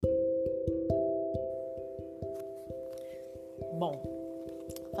Bom,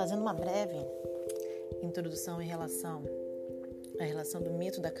 fazendo uma breve introdução em relação à relação do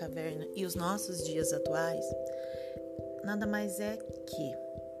mito da caverna e os nossos dias atuais, nada mais é que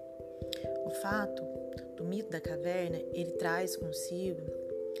o fato do mito da caverna, ele traz consigo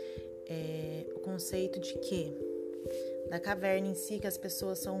o conceito de que da caverna em si, que as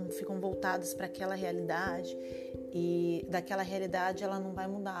pessoas ficam voltadas para aquela realidade e daquela realidade ela não vai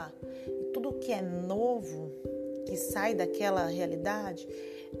mudar. E tudo que é novo, que sai daquela realidade,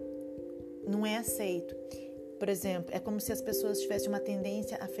 não é aceito. Por exemplo, é como se as pessoas tivessem uma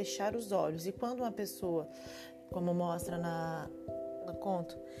tendência a fechar os olhos. E quando uma pessoa, como mostra no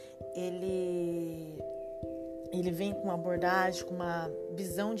conto, ele vem com uma abordagem, com uma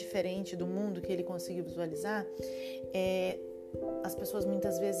visão diferente do mundo que ele conseguiu visualizar, as pessoas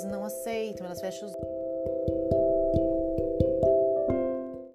muitas vezes não aceitam, elas fecham os olhos.